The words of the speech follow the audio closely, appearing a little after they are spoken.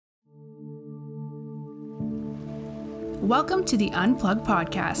Welcome to the Unplug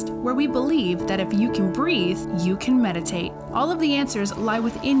Podcast, where we believe that if you can breathe, you can meditate. All of the answers lie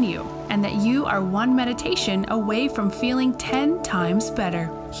within you, and that you are one meditation away from feeling 10 times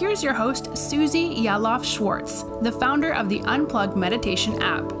better. Here's your host, Suze Schwartz, the founder of the Unplug Meditation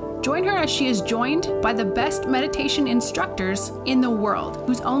app. Join her as she is joined by the best meditation instructors in the world,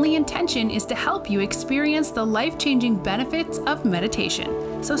 whose only intention is to help you experience the life-changing benefits of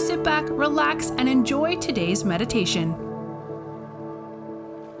meditation. So sit back, relax, and enjoy today's meditation.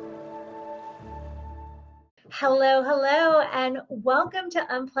 Hello, and welcome to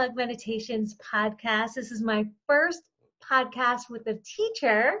Unplug Meditations podcast. This is my first podcast with a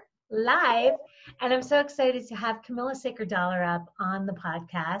teacher live, and I'm so excited to have Camilla Sacre-Dallerup on the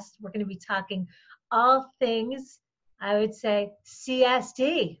podcast. We're going to be talking all things, I would say,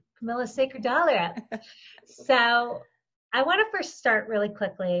 CSD, Camilla Sacre-Dallerup. So I want to first start really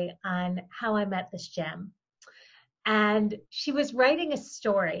quickly on how I met this gem. And she was writing a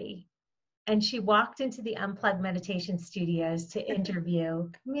story, and she walked into the Unplug Meditation Studios to interview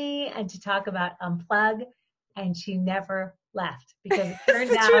me and to talk about Unplug, and she never left because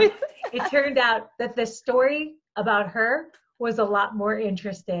it turned out that the story about her was a lot more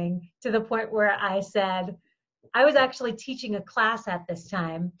interesting, to the point where I said, I was actually teaching a class at this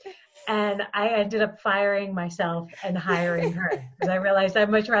time, and I ended up firing myself and hiring her because I realized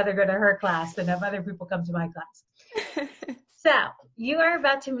I'd much rather go to her class than have other people come to my class. So you are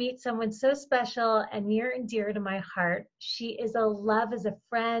about to meet someone so special and near and dear to my heart. She is a love as a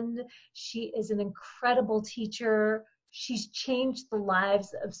friend. She is an incredible teacher. She's changed the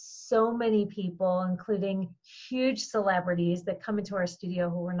lives of so many people, including huge celebrities that come into our studio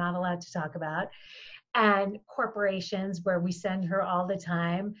who we're not allowed to talk about, and corporations where we send her all the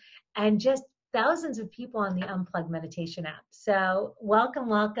time, and just thousands of people on the Unplug Meditation app. So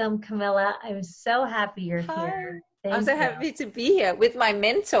welcome, Camilla. I'm so happy you're here. I'm so happy to be here with my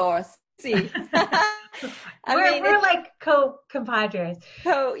mentors. See, we're like compadres.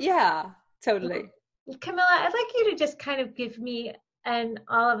 Oh, yeah, totally. Camilla, I'd like you to just kind of give me and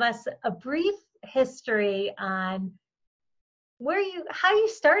all of us a brief history on how you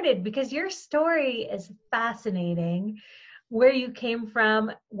started, because your story is fascinating. Where you came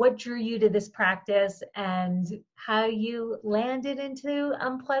from, what drew you to this practice, and how you landed into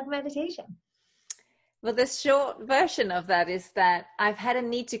Unplug meditation. Well, the short version of that is that I've had a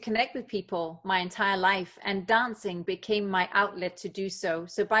need to connect with people my entire life, and dancing became my outlet to do so.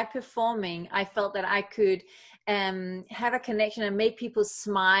 So by performing, I felt that I could have a connection and make people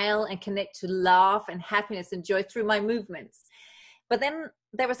smile and connect to love and happiness and joy through my movements. But then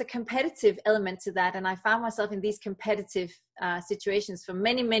there was a competitive element to that, and I found myself in these competitive situations for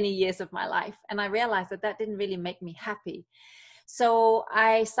many, many years of my life. And I realized that that didn't really make me happy. So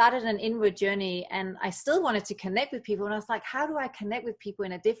I started an inward journey, and I still wanted to connect with people. And I was like, how do I connect with people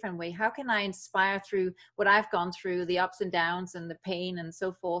in a different way? How can I inspire through what I've gone through, the ups and downs and the pain and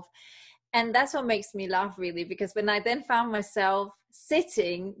so forth? And that's what makes me laugh, really, because when I then found myself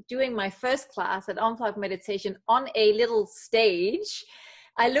sitting, doing my first class at Unplug Meditation on a little stage,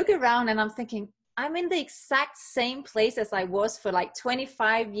 I look around and I'm thinking, I'm in the exact same place as I was for like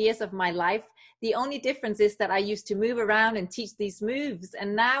 25 years of my life. The only difference is that I used to move around and teach these moves.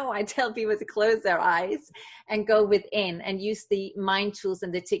 And now I tell people to close their eyes and go within and use the mind tools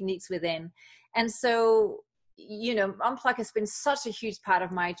and the techniques within. And so, you know, Unplug has been such a huge part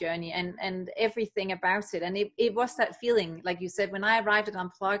of my journey and everything about it. And it was that feeling, like you said, when I arrived at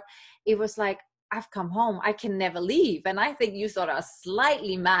Unplug, it was like, I've come home. I can never leave. And I think you thought I was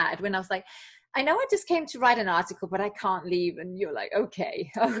slightly mad when I was like, I know I just came to write an article, but I can't leave. And you're like,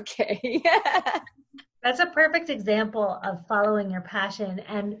 okay. That's a perfect example of following your passion.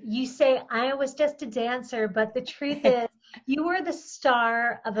 And you say, I was just a dancer, but the truth is you were the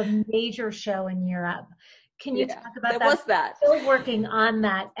star of a major show in Europe. Can you talk about that? Was that. Still working on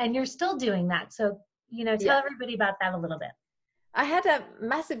that, and you're still doing that. So, tell everybody about that a little bit. I had a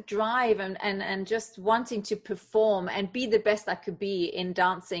massive drive and just wanting to perform and be the best I could be in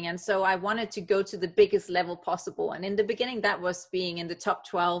dancing. And so I wanted to go to the biggest level possible. And in the beginning, that was being in the top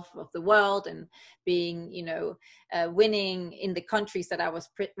 12 of the world and being, winning in the countries that I was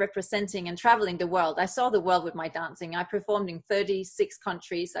representing and traveling the world. I saw the world with my dancing. I performed in 36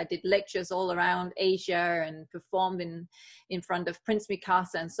 countries. I did lectures all around Asia and performed in front of Prince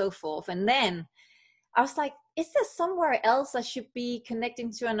Mikasa and so forth. And then I was like, is there somewhere else I should be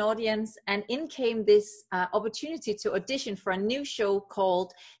connecting to an audience? And in came this opportunity to audition for a new show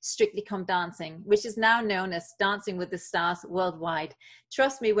called Strictly Come Dancing, which is now known as Dancing with the Stars Worldwide.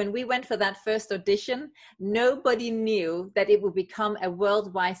 Trust me, when we went for that first audition, nobody knew that it would become a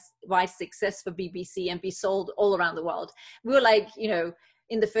worldwide success for BBC and be sold all around the world. We were like, you know,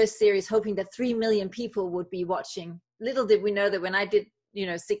 in the first series, hoping that 3 million people would be watching. Little did we know that when I did, you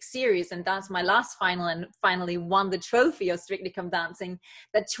know, 6 series and danced my last final and finally won the trophy of Strictly Come Dancing,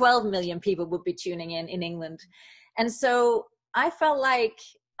 that 12 million people would be tuning in England. And so I felt like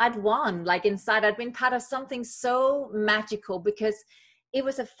I'd won, like inside I'd been part of something so magical, because it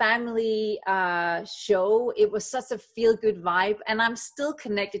was a family show. It was such a feel-good vibe. And I'm still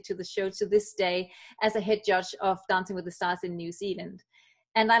connected to the show to this day as a head judge of Dancing with the Stars in New Zealand.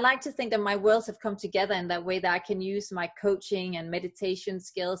 And I like to think that my worlds have come together in that way, that I can use my coaching and meditation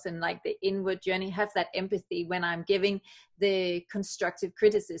skills and like the inward journey, have that empathy when I'm giving the constructive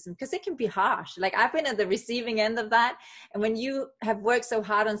criticism, because it can be harsh. Like I've been at the receiving end of that. And when you have worked so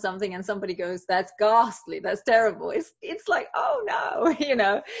hard on something and somebody goes, that's ghastly, that's terrible, it's like, oh no, you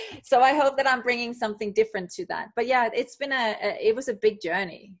know. So I hope that I'm bringing something different to that. But yeah, it's been it was a big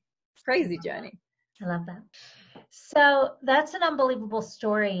journey, crazy journey. I love that. So that's an unbelievable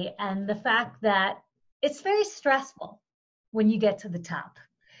story. And the fact that it's very stressful when you get to the top.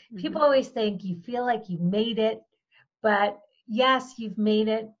 Mm-hmm. People always think you feel like you made it, but yes, you've made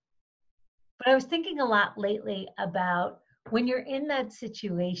it. But I was thinking a lot lately about when you're in that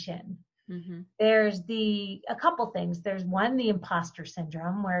situation, mm-hmm. there's a couple things. There's one, the imposter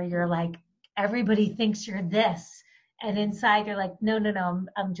syndrome, where you're like, everybody thinks you're this. And inside you're like, no,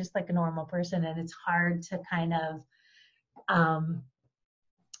 I'm just like a normal person. And it's hard to kind of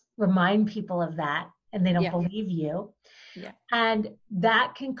remind people of that, and they don't believe you. Yeah. And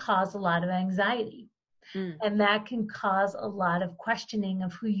that can cause a lot of anxiety. And that can cause a lot of questioning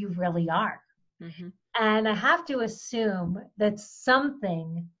of who you really are. Mm-hmm. And I have to assume that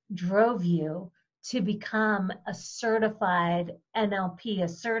something drove you to become a certified NLP, a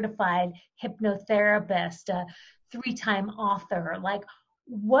certified hypnotherapist, a 3-time author. Like,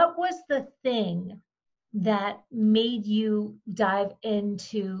 what was the thing that made you dive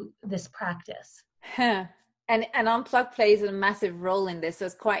into this practice? And Unplug plays a massive role in this. So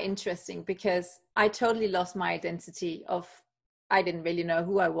it's quite interesting, because I totally lost my identity of, I didn't really know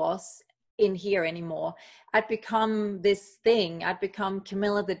who I was in here anymore. I'd become this thing. I'd become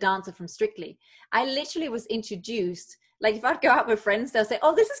Camilla the dancer from Strictly. I literally was introduced, like if I'd go out with friends, they'll say,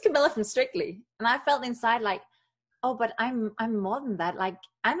 oh, this is Camilla from Strictly. And I felt inside like, oh, but I'm more than that. Like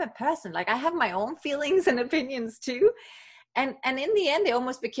I'm a person, like I have my own feelings and opinions too. And in the end, it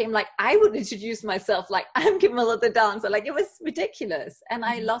almost became like I would introduce myself like I'm Camilla the dancer. Like it was ridiculous. And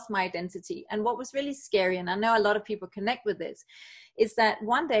I lost my identity. And what was really scary, and I know a lot of people connect with this, is that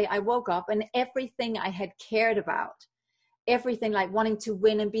one day I woke up and everything I had cared about, everything like wanting to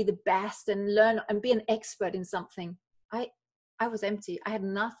win and be the best and learn and be an expert in something, I was empty. I had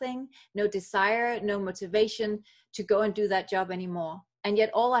nothing, no desire, no motivation to go and do that job anymore. And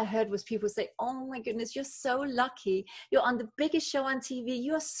yet all I heard was people say, oh my goodness, you're so lucky. You're on the biggest show on TV.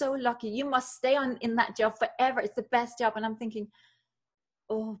 You're so lucky. You must stay in that job forever. It's the best job. And I'm thinking,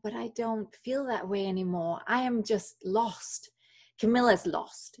 oh, but I don't feel that way anymore. I am just lost. Camilla's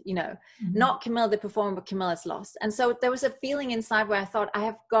lost, you know, not Camilla the performer, but Camilla's lost. And so there was a feeling inside where I thought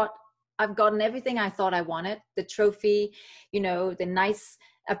I've gotten everything I thought I wanted, the trophy, you know, the nice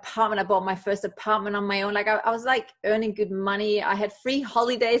apartment. I bought my first apartment on my own. Like I was like earning good money. I had free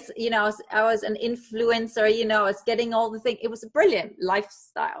holidays, you know, I was an influencer, you know, I was getting all the things. It was a brilliant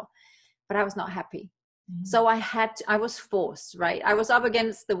lifestyle, but I was not happy. Mm-hmm. So I was forced, right? I was up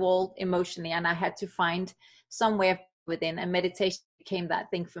against the wall emotionally, and I had to find somewhere within, and meditation became that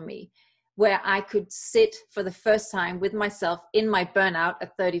thing for me, where I could sit for the first time with myself in my burnout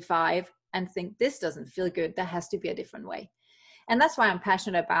at 35 and think, this doesn't feel good. There has to be a different way. And that's why I'm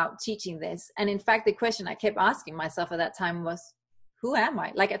passionate about teaching this. And in fact, the question I kept asking myself at that time was, who am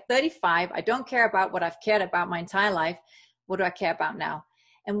I? Like at 35, I don't care about what I've cared about my entire life. What do I care about now?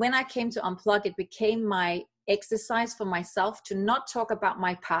 And when I came to Unplug, it became my exercise for myself to not talk about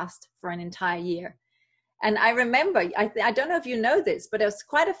my past for an entire year. And I remember, I don't know if you know this, but there was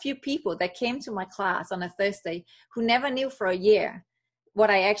quite a few people that came to my class on a Thursday who never knew for a year what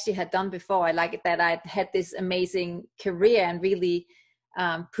I actually had done before. I like it that I'd had this amazing career and really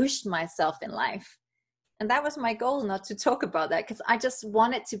pushed myself in life. And that was my goal, not to talk about that, because I just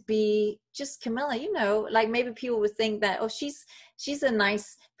wanted to be just Camilla, you know, like maybe people would think that, oh, she's a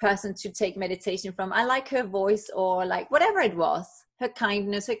nice person to take meditation from. I like her voice, or like whatever it was, her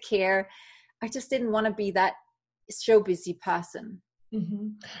kindness, her care. I just didn't want to be that show busy person. Mm-hmm.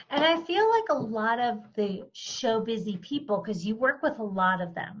 And I feel like a lot of the show busy people, because you work with a lot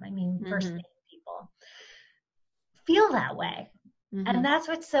of them, I mean, first aid people, feel that way. And that's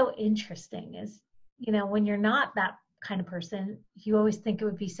what's so interesting is, you know, when you're not that kind of person, you always think it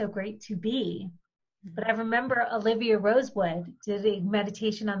would be so great to be. But I remember Olivia Rosewood did a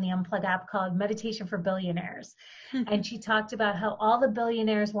meditation on the Unplug app called Meditation for Billionaires. And she talked about how all the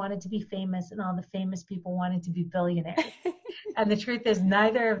billionaires wanted to be famous and all the famous people wanted to be billionaires. And the truth is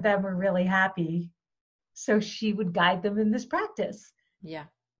neither of them were really happy. So she would guide them in this practice. Yeah.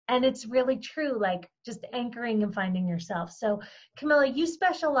 And it's really true, like just anchoring and finding yourself. So Camilla, you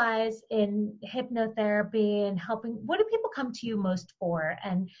specialize in hypnotherapy and helping. What do people come to you most for?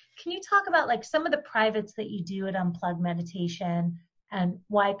 And can you talk about like some of the privates that you do at Unplug Meditation and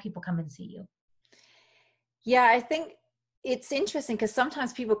why people come and see you? Yeah, I think it's interesting because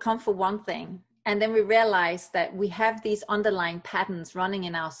sometimes people come for one thing and then we realize that we have these underlying patterns running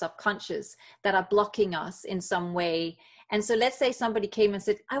in our subconscious that are blocking us in some way. And so let's say somebody came and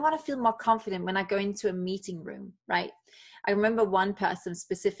said, I want to feel more confident when I go into a meeting room, right? I remember one person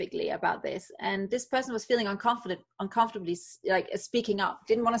specifically about this, and this person was feeling uncomfortably like speaking up,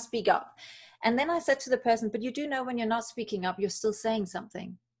 didn't want to speak up. And then I said to the person, but you do know when you're not speaking up, you're still saying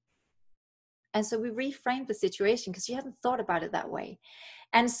something. And so we reframed the situation because you hadn't thought about it that way.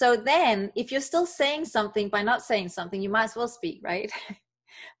 And so then if you're still saying something by not saying something, you might as well speak, right?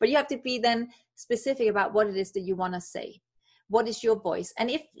 But you have to be then specific about what it is that you want to say. What is your voice? And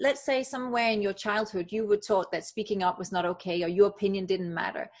if, let's say, somewhere in your childhood, you were taught that speaking up was not okay or your opinion didn't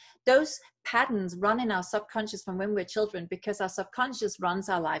matter, those patterns run in our subconscious from when we're children because our subconscious runs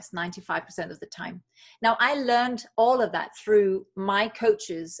our lives 95% of the time. Now, I learned all of that through my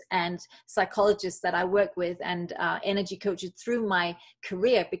coaches and psychologists that I work with and energy coaches through my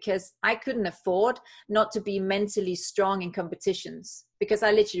career because I couldn't afford not to be mentally strong in competitions because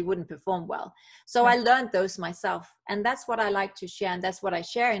I literally wouldn't perform well. So I learned those myself. And that's what I like to share. And that's what I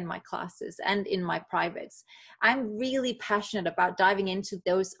share in my classes and in my privates. I'm really passionate about diving into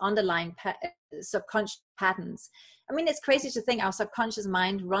those underlying subconscious patterns. I mean, it's crazy to think our subconscious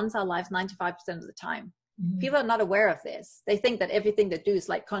mind runs our lives 95% of the time. People are not aware of this. They think that everything they do is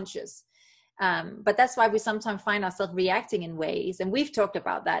like conscious. But that's why we sometimes find ourselves reacting in ways. And we've talked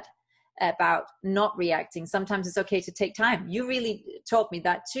about that, about not reacting. Sometimes it's okay to take time. You really taught me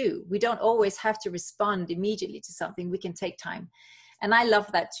that too. We don't always have to respond immediately to something. We can take time. And I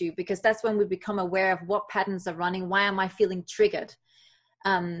love that too, because that's when we become aware of what patterns are running. Why am I feeling triggered?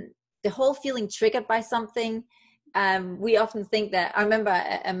 The whole feeling triggered by something. We often think that, I remember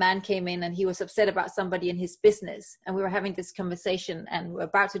a man came in and he was upset about somebody in his business. And we were having this conversation and we're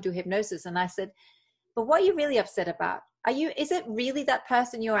about to do hypnosis. And I said, but what are you really upset about? Is it really that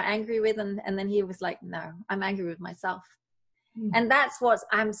person you are angry with? And then he was like, no, I'm angry with myself. And that's what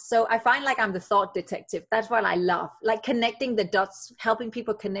I find like I'm the thought detective. That's what I love, like connecting the dots, helping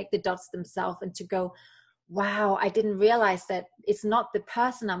people connect the dots themselves and to go, wow, I didn't realize that it's not the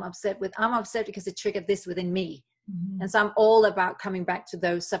person I'm upset with. I'm upset because it triggered this within me. And so I'm all about coming back to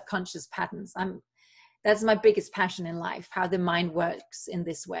those subconscious patterns. That's my biggest passion in life, how the mind works in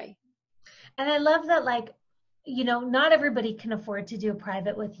this way. And I love that, like, you know, not everybody can afford to do a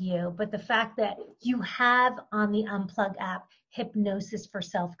private with you, but the fact that you have on the Unplug app hypnosis for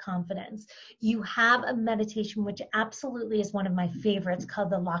self-confidence. You have a meditation, which absolutely is one of my favorites, called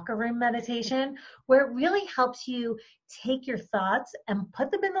the locker room meditation, where it really helps you take your thoughts and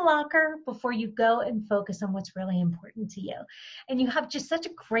put them in the locker before you go and focus on what's really important to you. And you have just such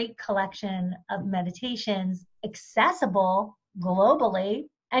a great collection of meditations, accessible globally.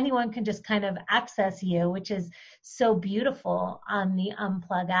 Anyone can just kind of access you, which is so beautiful on the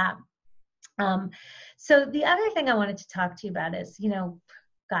Unplug app. So the other thing I wanted to talk to you about is, you know,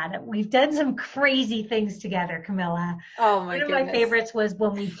 God, we've done some crazy things together, Camilla. Oh my goodness. One of my favorites was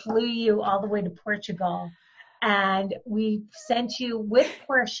when we flew you all the way to Portugal and we sent you with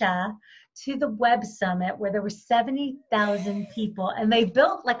Portia to the Web Summit where there were 70,000 people and they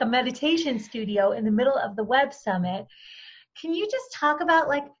built like a meditation studio in the middle of the Web Summit. Can you just talk about,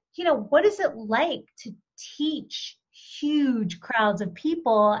 like, you know, what is it like to teach huge crowds of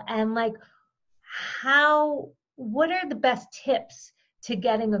people and like what are the best tips to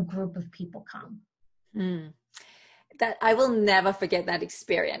getting a group of people come? That I will never forget that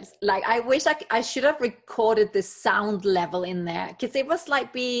experience. Like, I wish I should have recorded the sound level in there because it was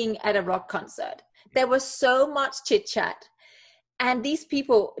like being at a rock concert. There was so much chit chat. And these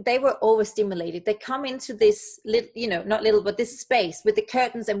people, they were overstimulated. They come into this, not little, but this space with the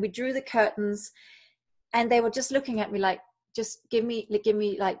curtains, and we drew the curtains, and they were just looking at me like, just give me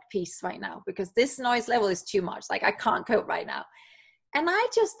like peace right now, because this noise level is too much. Like I can't cope right now. And I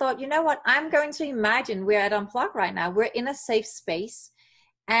just thought, you know what, I'm going to imagine we're at Unplug right now. We're in a safe space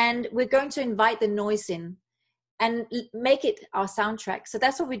and we're going to invite the noise in and make it our soundtrack. So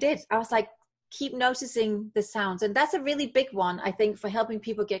that's what we did. I was like, keep noticing the sounds. And that's a really big one, I think, for helping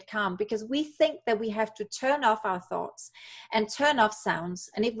people get calm, because we think that we have to turn off our thoughts and turn off sounds.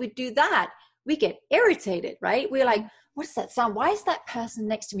 And if we do that, we get irritated, right? We're like, what's that sound? Why is that person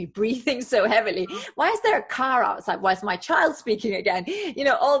next to me breathing so heavily? Why is there a car outside? Why is my child speaking again? You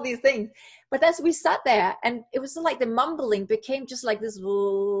know, all these things. But as we sat there, and it was like the mumbling became just like this,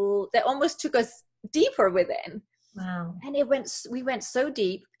 that almost took us deeper within. Wow. And we went so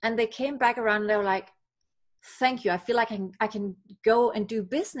deep, and they came back around and they were like, thank you. I feel like I can go and do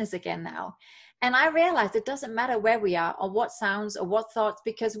business again now. And I realized it doesn't matter where we are or what sounds or what thoughts,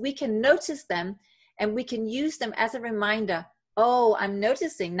 because we can notice them and we can use them as a reminder. Oh, I'm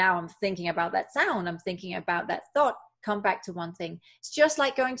noticing now, I'm thinking about that sound. I'm thinking about that thought. Come back to one thing. It's just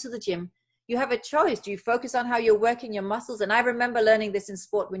like going to the gym. You have a choice. Do you focus on how you're working your muscles? And I remember learning this in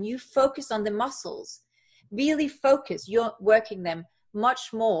sport. When you focus on the muscles, really focus, you're working them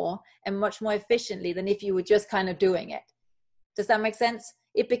much more and much more efficiently than if you were just kind of doing it. Does that make sense?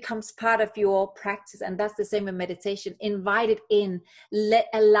 It becomes part of your practice. And that's the same with meditation. Invite it in,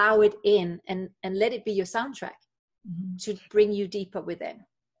 allow it in, and let it be your soundtrack to bring you deeper within.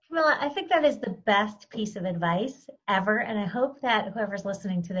 Camilla, I think that is the best piece of advice ever. And I hope that whoever's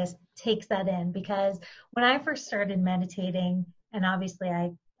listening to this takes that in, because when I first started meditating, and obviously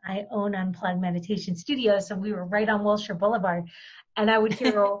I own Unplug Meditation Studio, so we were right on Wilshire Boulevard, and I would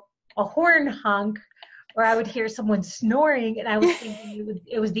hear a horn honk, or I would hear someone snoring, and I was thinking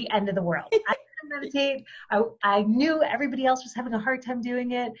it was the end of the world. I couldn't meditate. I knew everybody else was having a hard time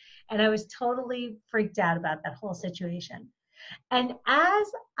doing it, and I was totally freaked out about that whole situation. And as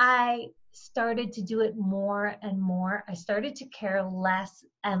I started to do it more and more, I started to care less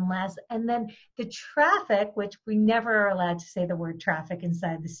and less. And then the traffic, which we never are allowed to say the word traffic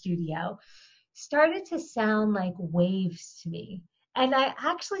inside the studio, started to sound like waves to me. And I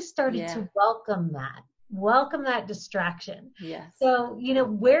actually started to welcome that distraction. Yes. So,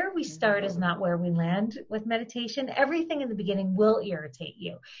 where we start is not where we land with meditation. Everything in the beginning will irritate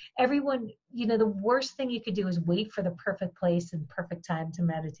you. Everyone, the worst thing you could do is wait for the perfect place and perfect time to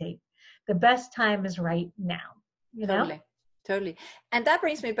meditate. The best time is right now, Totally. And that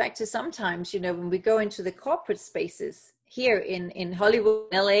brings me back to sometimes, when we go into the corporate spaces here in Hollywood,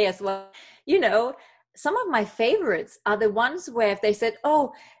 LA as well, some of my favorites are the ones where if they said,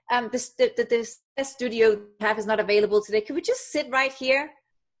 this studio we have is not available today, can we just sit right here?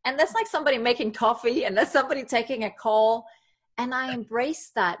 And that's like somebody making coffee, and that's somebody taking a call. And I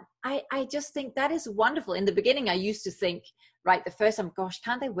embrace that. I just think that is wonderful. In the beginning, I used to think, right, the first time, gosh,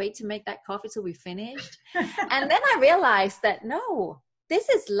 can't they wait to make that coffee till we finished? And then I realized that, no, this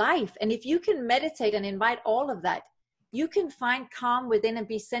is life. And if you can meditate and invite all of that, you can find calm within and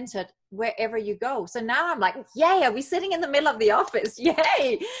be centered wherever you go. So now I'm like, yay, are we sitting in the middle of the office? Yay.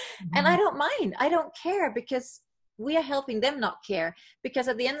 Mm-hmm. And I don't mind. I don't care, because we are helping them not care. Because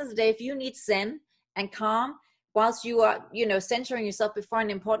at the end of the day, if you need zen and calm, whilst you are, centering yourself before an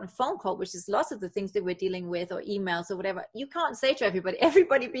important phone call, which is lots of the things that we're dealing with, or emails or whatever, you can't say to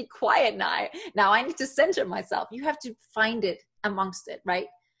everybody be quiet now. Now I need to center myself. You have to find it amongst it, right?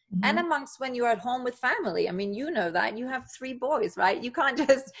 Mm-hmm. And amongst when you're at home with family. I mean, that you have 3 boys, right? You can't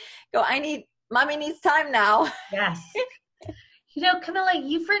just go, mommy needs time now. Yes. Camilla,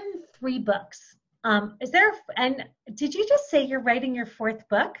 you've written 3 books. And did you just say you're writing your 4th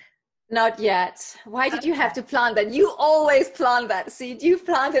book? Not yet. Why did you have to plant that? You always plant that seed. You've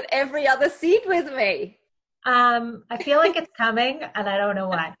planted every other seed with me. I feel like it's coming, and I don't know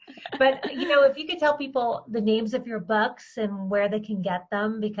why. But, if you could tell people the names of your books and where they can get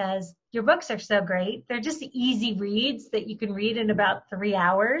them, because your books are so great. They're just easy reads that you can read in about 3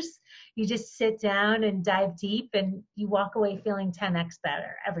 hours. You just sit down and dive deep, and you walk away feeling 10x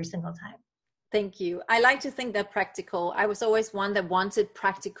better every single time. Thank you. I like to think they're practical. I was always one that wanted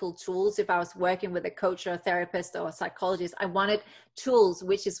practical tools. If I was working with a coach or a therapist or a psychologist, I wanted tools,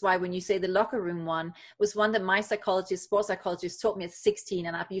 which is why when you say the locker room one was one that my sports psychologist taught me at 16,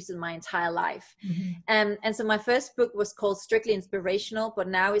 and I've used it my entire life. Mm-hmm. And so my first book was called Strictly Inspirational, but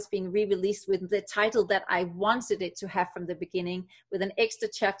now it's being re-released with the title that I wanted it to have from the beginning, with an extra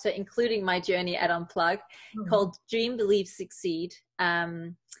chapter, including my journey at Unplug, called Dream, Believe, Succeed.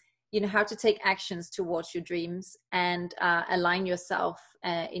 How to take actions towards your dreams and align yourself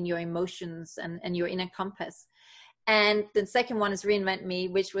in your emotions and your inner compass. And the second one is Reinvent Me,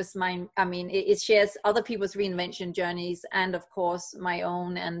 which was it shares other people's reinvention journeys and of course my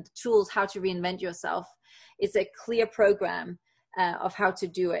own, and tools how to reinvent yourself. It's a clear program of how to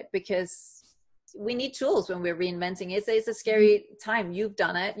do it, because we need tools when we're reinventing. It's a scary time. You've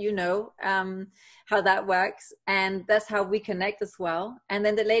done it, how that works. And that's how we connect as well. And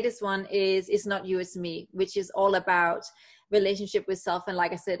then the latest one is It's Not You, It's Me, which is all about relationship with self. And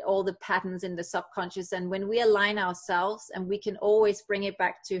like I said, all the patterns in the subconscious. And when we align ourselves, and we can always bring it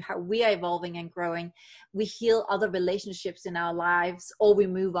back to how we are evolving and growing, we heal other relationships in our lives, or we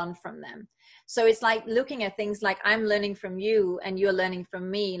move on from them. So it's like looking at things like I'm learning from you and you're learning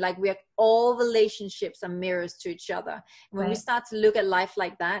from me. Like all relationships are mirrors to each other. And when we start to look at life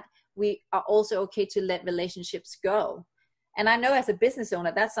like that, we are also okay to let relationships go. And I know as a business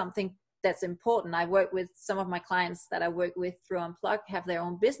owner, that's something that's important. I work with some of my clients that I work with through Unplug, have their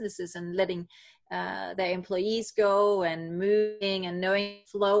own businesses, and letting their employees go and moving and knowing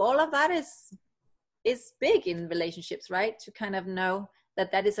flow. All of that is big in relationships, right? To kind of know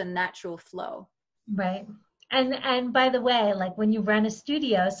that is a natural flow. Right. And by the way, like when you run a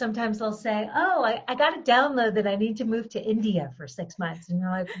studio, sometimes they'll say, oh, I got a download that I need to move to India for 6 months. And you're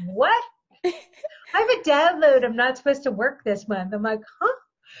like, what? I have a download. I'm not supposed to work this month. I'm like, huh?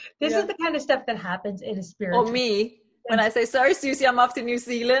 This is the kind of stuff that happens in a spiritual. Or me, when I say, sorry, Suze, I'm off to New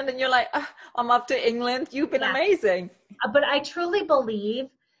Zealand. And you're like, I'm off to England. You've been amazing. But I truly believe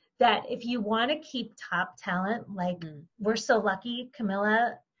that if you want to keep top talent, like we're so lucky,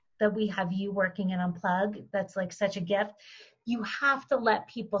 Camilla, that we have you working in Unplug. That's like such a gift. You have to let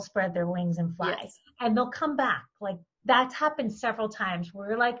people spread their wings and fly, and they'll come back. Like that's happened several times where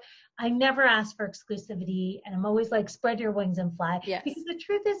we're like, I never asked for exclusivity, and I'm always like, spread your wings and fly. Yes. Because the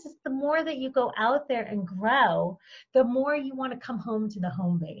truth is the more that you go out there and grow, the more you want to come home to the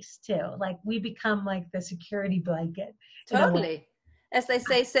home base too. Like we become like the security blanket. Totally. As they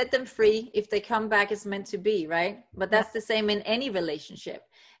say, set them free. If they come back, it's meant to be, right? But that's the same in any relationship.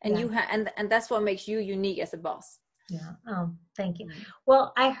 And and that's what makes you unique as a boss. Yeah. Oh, thank you.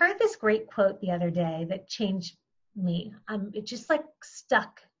 Well, I heard this great quote the other day that changed me. It just like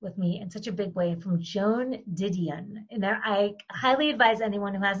stuck with me in such a big way, from Joan Didion. And I highly advise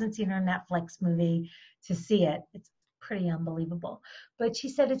anyone who hasn't seen her Netflix movie to see it. It's pretty unbelievable. But she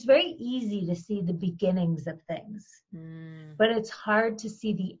said it's very easy to see the beginnings of things, but it's hard to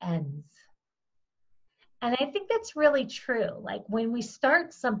see the ends. And I think that's really true. Like when we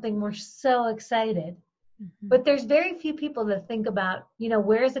start something, we're so excited, but there's very few people that think about,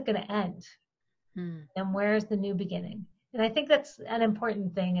 where is it going to end? And where is the new beginning? And I think that's an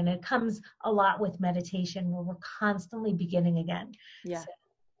important thing. And it comes a lot with meditation, where we're constantly beginning again. Yeah, so.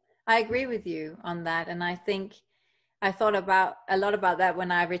 I agree with you on that. And I think I thought a lot about that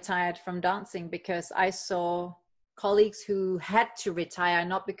when I retired from dancing, because I saw colleagues who had to retire,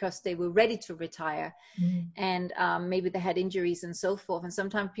 not because they were ready to retire, and maybe they had injuries and so forth. And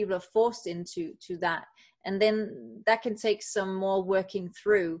sometimes people are forced into that. And then that can take some more working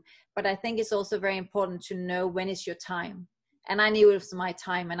through. But I think it's also very important to know when is your time. And I knew it was my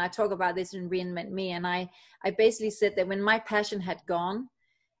time. And I talk about this in Reinvent Me. And I basically said that when my passion had gone,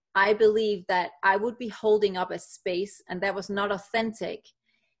 I believed that I would be holding up a space, and that was not authentic,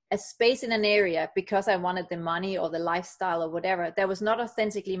 a space in an area because I wanted the money or the lifestyle or whatever, that was not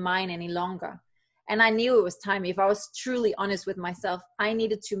authentically mine any longer. And I knew it was time. If I was truly honest with myself, I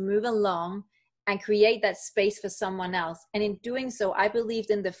needed to move along and create that space for someone else. And in doing so, I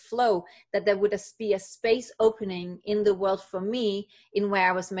believed in the flow, that there would be a space opening in the world for me in where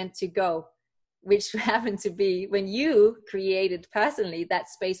I was meant to go, which happened to be when you created personally that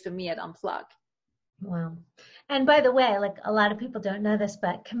space for me at Unplug. Wow. And by the way, like a lot of people don't know this,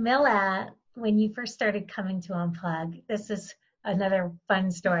 but Camilla, when you first started coming to Unplug, this is another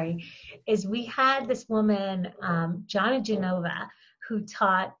fun story, is we had this woman, Jonna Genova, who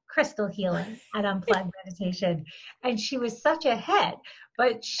taught crystal healing at Unplug Meditation. And she was such a hit,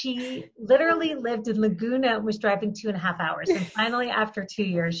 but she literally lived in Laguna and was driving 2.5 hours. And finally, after 2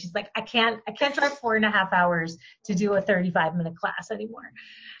 years, she's like, I can't drive 4.5 hours to do a 35-minute class anymore.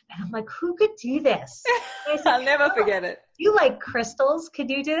 And I'm like, who could do this? Said, I'll never forget it. You like crystals? Could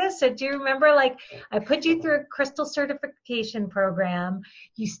you do this? So do you remember, like, I put you through a crystal certification program.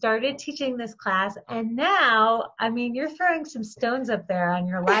 You started teaching this class. And now, I mean, you're throwing some stones up there on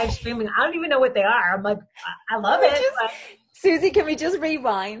your live streaming. I don't even know what they are. I'm like, I love it. Suze, can we just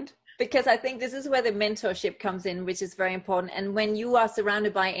rewind? Because I think this is where the mentorship comes in, which is very important. And when you are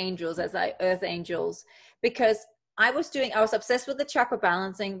surrounded by angels, as earth angels, because I was obsessed with the chakra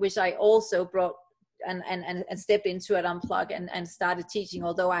balancing, which I also brought and stepped into at Unplug and started teaching,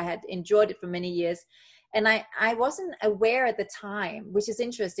 although I had enjoyed it for many years. And I wasn't aware at the time, which is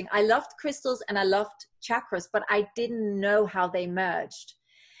interesting. I loved crystals and I loved chakras, but I didn't know how they merged.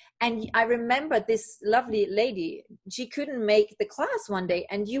 And I remember this lovely lady, she couldn't make the class one day.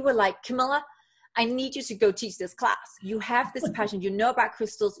 And you were like, Camilla, I need you to go teach this class. You have this passion. You know about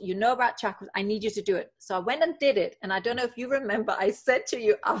crystals. You know about chakras. I need you to do it. So I went and did it. And I don't know if you remember, I said to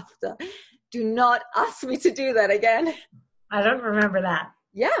you after, do not ask me to do that again. I don't remember that.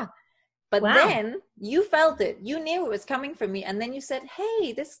 Yeah. But wow. Then you felt it. You knew it was coming from me. And then you said,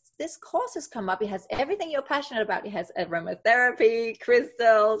 hey, this course has come up. It has everything you're passionate about. It has aromatherapy,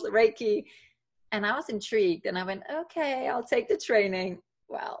 crystals, Reiki. And I was intrigued. And I went, okay, I'll take the training.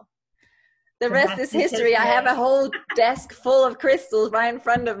 Well, the rest is history. I have a whole desk full of crystals right in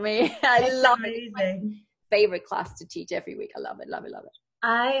front of me. I love it. It's my favorite class to teach every week. I love it, love it, love it.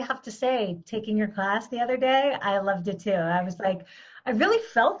 I have to say, taking your class the other day, I loved it too. I was like, I really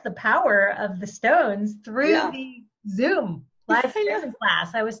felt the power of the stones through the Zoom live streaming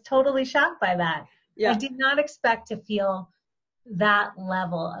class. I was totally shocked by that. Yeah. I did not expect to feel that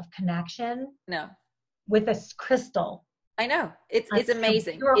level of connection with a crystal. I know. It's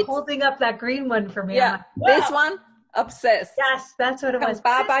amazing. You were holding up that green one for me. Yeah. Like, this one, obsessed. Yes, that's what it was.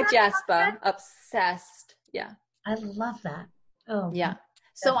 Baba Jasper, obsessed. Yeah. I love that. Oh. Yeah.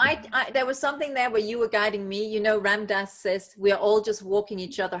 So I there was something there where you were guiding me. You know, Ram Dass says, we are all just walking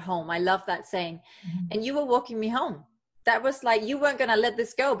each other home. I love that saying. Mm-hmm. And you were walking me home. That was like, you weren't going to let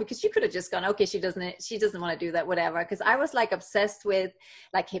this go, because you could have just gone, okay, she doesn't want to do that, whatever. Because I was like obsessed with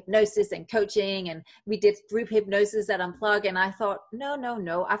like hypnosis and coaching, and we did group hypnosis at Unplug. And I thought,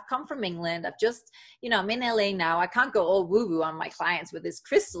 no, I've come from England. I've just, I'm in LA now. I can't go all woo woo on my clients with this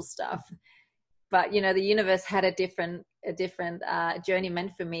crystal stuff. But, the universe had a different journey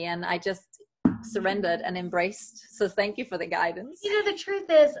meant for me. And I just surrendered and embraced. So thank you for the guidance. The truth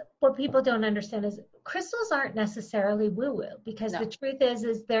is, what people don't understand is crystals aren't necessarily woo-woo, because the truth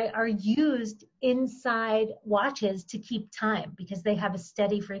is they are used inside watches to keep time, because they have a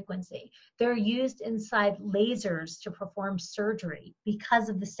steady frequency. They're used inside lasers to perform surgery because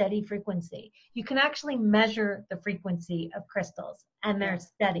of the steady frequency. You can actually measure the frequency of crystals, and they're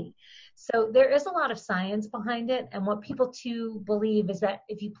steady. So there is a lot of science behind it. And what people too believe is that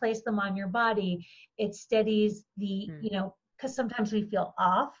if you place them on your body, it steadies the, because sometimes we feel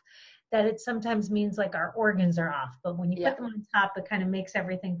off, that it sometimes means like our organs are off. But when you put them on top, it kind of makes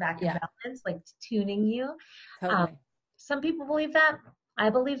everything back in balance, like tuning you. Totally. Some people believe that. I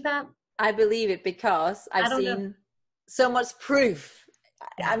believe that. I believe it because I've seen so much proof.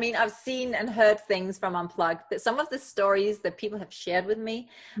 I mean, I've seen and heard things from Unplug, that some of the stories that people have shared with me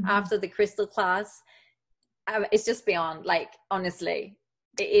after the crystal class, it's just beyond, like, honestly,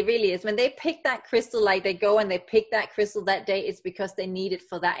 it really is. When they pick that crystal, like they go and they pick that crystal that day, it's because they need it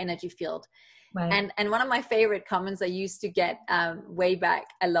for that energy field. Right. And one of my favorite comments I used to get way back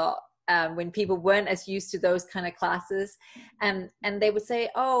a lot, when people weren't as used to those kind of classes, and they would say,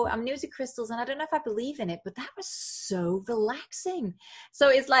 oh, I'm new to crystals and I don't know if I believe in it, but that was so relaxing. So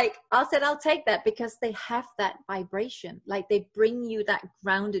it's like, I'll take that, because they have that vibration, like they bring you that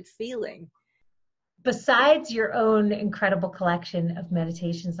grounded feeling. Besides your own incredible collection of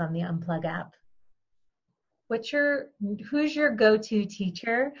meditations on the Unplug app, who's your go-to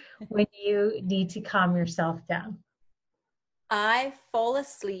teacher when you need to calm yourself down? I fall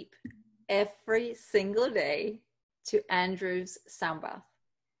asleep every single day to Andrew's sound bath.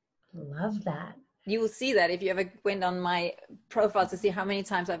 Love that. You will see that if you ever went on my profile to see how many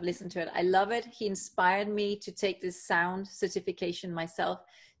times I've listened to it. I love it. He inspired me to take this sound certification myself,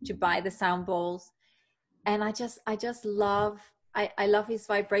 to buy the sound bowls. And I just love, I love his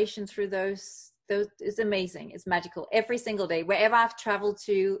vibration through those. It's amazing. It's magical. Every single day, wherever I've traveled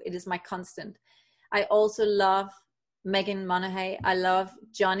to, it is my constant. I also love Megan Monaghay. I love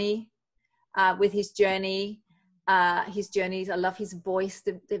Johnny with his journeys. I love his voice.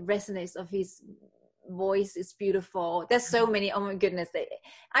 The resonance of his voice is beautiful. There's so many. Oh my goodness.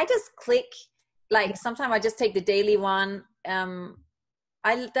 I just click. Like sometimes I just take the daily one.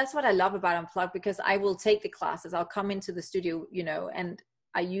 That's what I love about Unplug, because I will take the classes. I'll come into the studio, and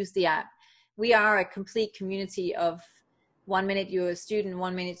I use the app. We are a complete community of 1 minute you're a student,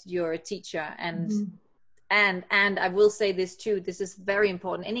 1 minute you're a teacher, and I will say this too, this is very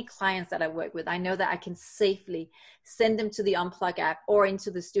important. Any clients that I work with, I know that I can safely send them to the Unplug app or into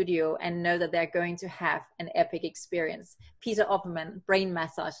the studio and know that they're going to have an epic experience. Peter Opperman, brain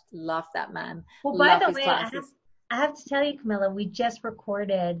massage, love that man. Well, by the way, I have to tell you, Camilla, we just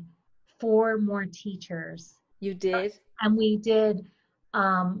recorded 4 more teachers. You did? And we did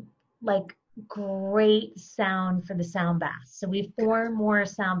great sound for the sound bath. So we have 4 more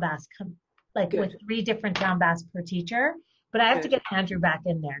sound baths like with 3 different sound baths per teacher. But I have to get Andrew back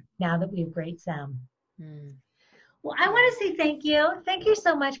in there now that we have great sound. Well, I want to say thank you. Thank you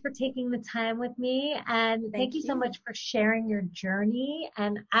so much for taking the time with me. And thank you so much for sharing your journey.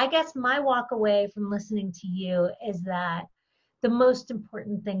 And I guess my walk away from listening to you is that the most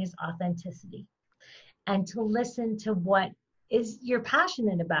important thing is authenticity and to listen to what is you're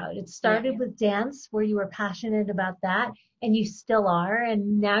passionate about. It started with dance where you were passionate about that and you still are.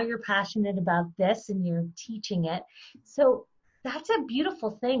 And now you're passionate about this and you're teaching it. So that's a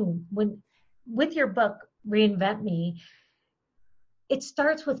beautiful thing when with your book, Reinvent Me, it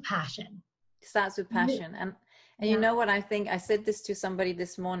starts with passion. It starts with passion. And you know what I think? I said this to somebody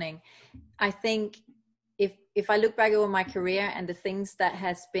this morning. I think if I look back over my career and the things that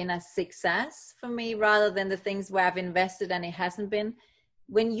has been a success for me rather than the things where I've invested and it hasn't been,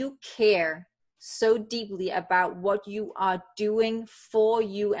 when you care so deeply about what you are doing for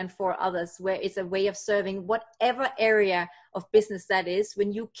you and for others, where it's a way of serving whatever area of business that is,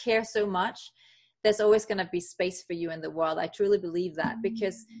 when you care so much, there's always going to be space for you in the world. I truly believe that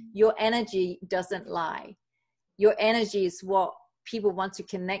because your energy doesn't lie. Your energy is what people want to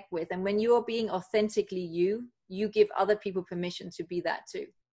connect with. And when you are being authentically you give other people permission to be that too.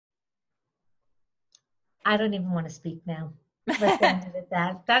 I don't even want to speak now. Let's end it at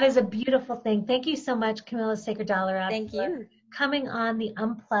that. That is a beautiful thing. Thank you so much, Camilla Sacre-Dallerup. Thank you. Coming on the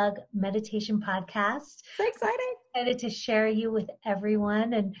Unplug Meditation Podcast. So exciting. Excited to share you with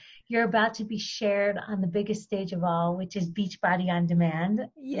everyone. And you're about to be shared on the biggest stage of all, which is Beachbody On Demand.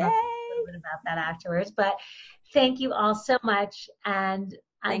 Yay. I'll talk a little bit about that afterwards. But thank you all so much. And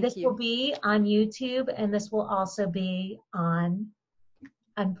this will be on YouTube, and this will also be on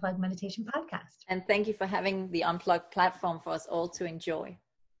Unplug Meditation Podcast. And thank you for having the Unplug platform for us all to enjoy.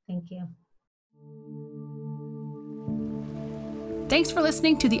 Thank you. Thanks for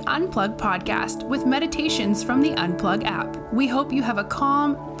listening to the Unplug Podcast with meditations from the Unplug app. We hope you have a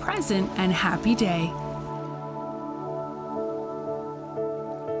calm, present, and happy day.